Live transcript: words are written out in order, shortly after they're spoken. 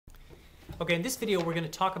Okay, in this video we're going to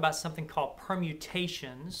talk about something called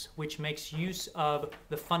permutations, which makes use of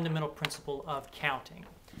the fundamental principle of counting.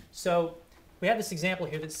 So we have this example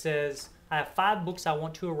here that says I have 5 books I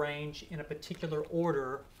want to arrange in a particular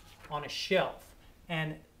order on a shelf.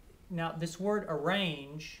 And now this word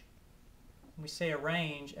arrange, when we say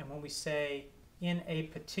arrange and when we say in a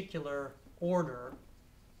particular order,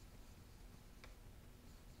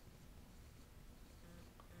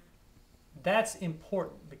 that's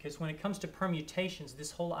important because when it comes to permutations, this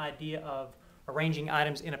whole idea of arranging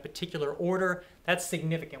items in a particular order, that's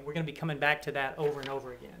significant. We're going to be coming back to that over and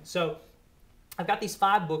over again. So I've got these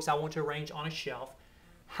 5 books I want to arrange on a shelf.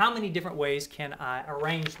 How many different ways can I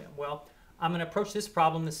arrange them? Well, I'm going to approach this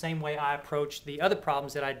problem the same way I approached the other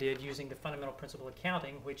problems that I did using the fundamental principle of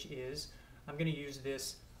counting, which is I'm going to use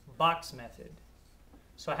this box method.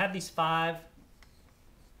 So I have these 5.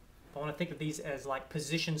 I want to think of these as like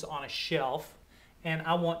positions on a shelf, and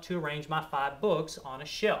I want to arrange my 5 books on a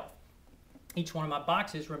shelf. Each one of my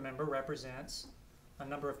boxes, remember, represents a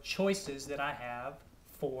number of choices that I have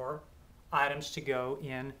for items to go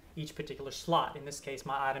in each particular slot. In this case,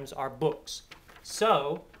 my items are books.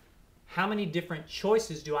 So, how many different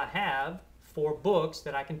choices do I have for books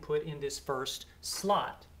that I can put in this first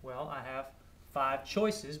slot? Well, I have 5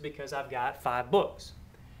 choices because I've got 5 books.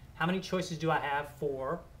 How many choices do I have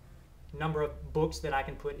for number of books that I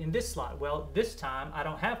can put in this slot? Well, this time I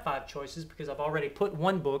don't have 5 choices because I've already put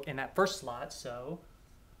 1 book in that first slot, so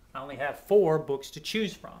I only have 4 books to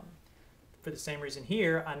choose from. For the same reason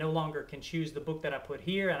here, I no longer can choose the book that I put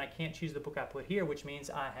here, and I can't choose the book I put here, which means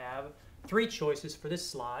I have 3 choices for this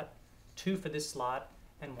slot, 2 for this slot,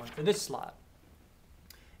 and 1 for this slot.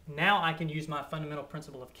 Now I can use my fundamental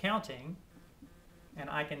principle of counting, and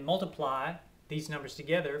I can multiply these numbers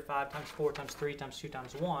together, 5 times 4 times 3 times 2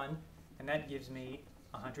 times 1, and that gives me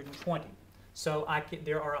 120. So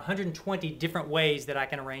there are 120 different ways that I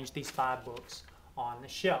can arrange these 5 books on the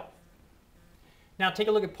shelf. Now take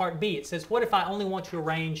a look at part B. It says, what if I only want to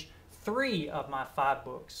arrange 3 of my 5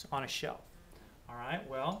 books on a shelf? All right,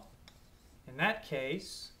 well, in that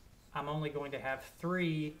case, I'm only going to have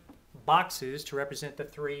 3 boxes to represent the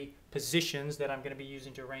 3 positions that I'm going to be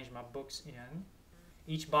using to arrange my books in.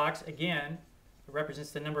 Each box, again,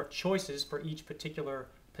 represents the number of choices for each particular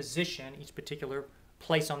position, each particular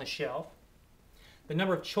place on the shelf. The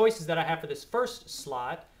number of choices that I have for this first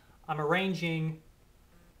slot, I'm arranging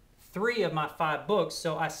 3 of my 5 books,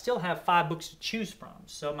 so I still have 5 books to choose from.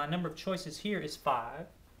 So my number of choices here is 5.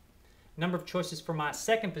 Number of choices for my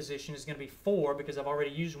second position is going to be 4 because I've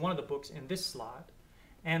already used one of the books in this slot.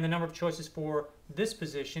 And the number of choices for this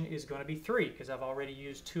position is going to be 3 because I've already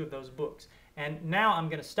used 2 of those books. And now I'm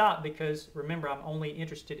going to stop because, remember, I'm only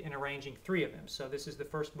interested in arranging 3 of them. So this is the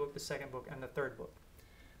first book, the second book, and the third book.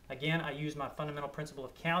 Again, I use my fundamental principle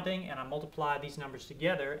of counting, and I multiply these numbers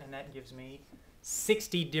together, and that gives me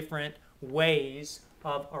 60 different ways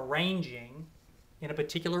of arranging in a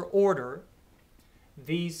particular order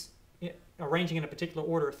arranging in a particular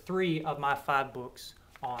order 3 of my 5 books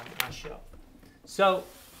on my shelf. So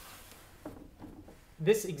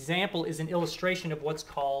this example is an illustration of what's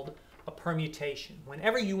called a permutation.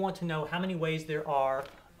 Whenever you want to know how many ways there are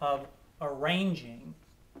of arranging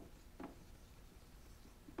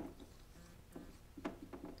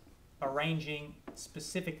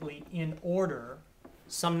specifically in order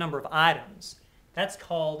some number of items, that's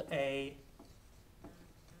called a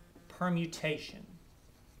permutation.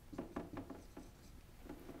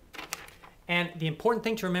 And the important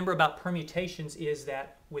thing to remember about permutations is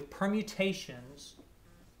that with permutations,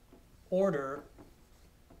 order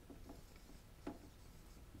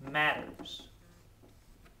matters.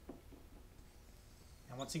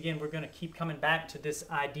 And once again, we're going to keep coming back to this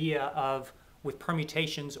idea of with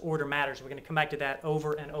permutations, order matters. We're going to come back to that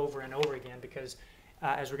over and over and over again because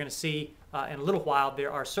as we're going to see in a little while,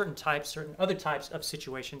 there are certain other types of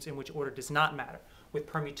situations in which order does not matter. With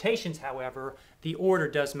permutations, however, the order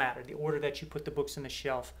does matter. The order that you put the books on the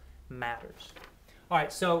shelf matters. All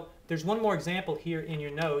right, so there's one more example here in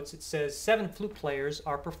your notes. It says 7 flute players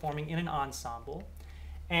are performing in an ensemble.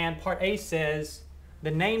 And part A says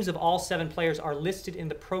the names of all 7 players are listed in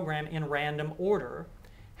the program in random order.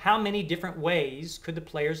 How many different ways could the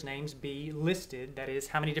players' names be listed? That is,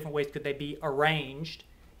 how many different ways could they be arranged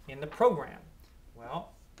in the program?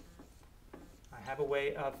 Well, I have a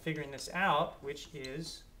way of figuring this out, which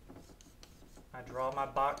is I draw my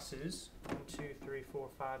boxes, 1, 2, 3, 4,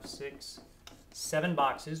 5, 6, 7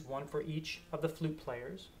 boxes, 1 for each of the flute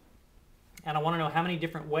players. And I want to know how many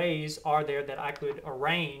different ways are there that I could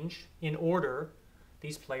arrange in order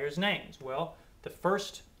these players' names. Well,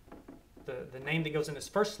 the name that goes in this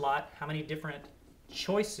first slot, how many different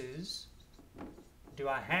choices do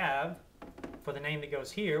I have for the name that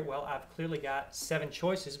goes here? Well, I've clearly got 7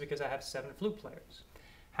 choices because I have 7 flute players.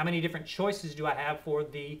 How many different choices do I have for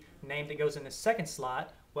the name that goes in the second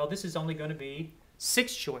slot? Well, this is only going to be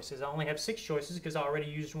 6 choices. I only have 6 choices because I already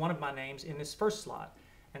used one of my names in this first slot.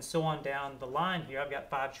 And so on down the line here, I've got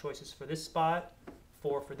 5 choices for this spot,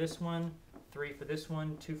 4 for this one, 3 for this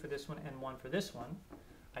one, 2 for this one, and 1 for this one.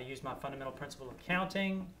 I use my fundamental principle of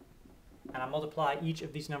counting, and I multiply each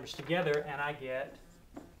of these numbers together, and I get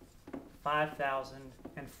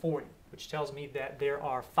 5,040, which tells me that there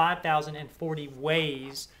are 5,040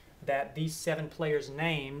 ways that these 7 players'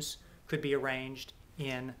 names could be arranged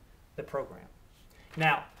in the program.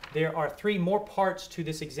 Now, there are 3 more parts to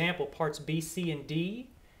this example, parts B, C, and D,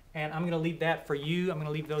 and I'm going to leave that for you. I'm going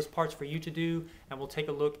to leave those parts for you to do, and we'll take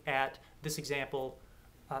a look at this example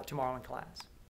tomorrow in class.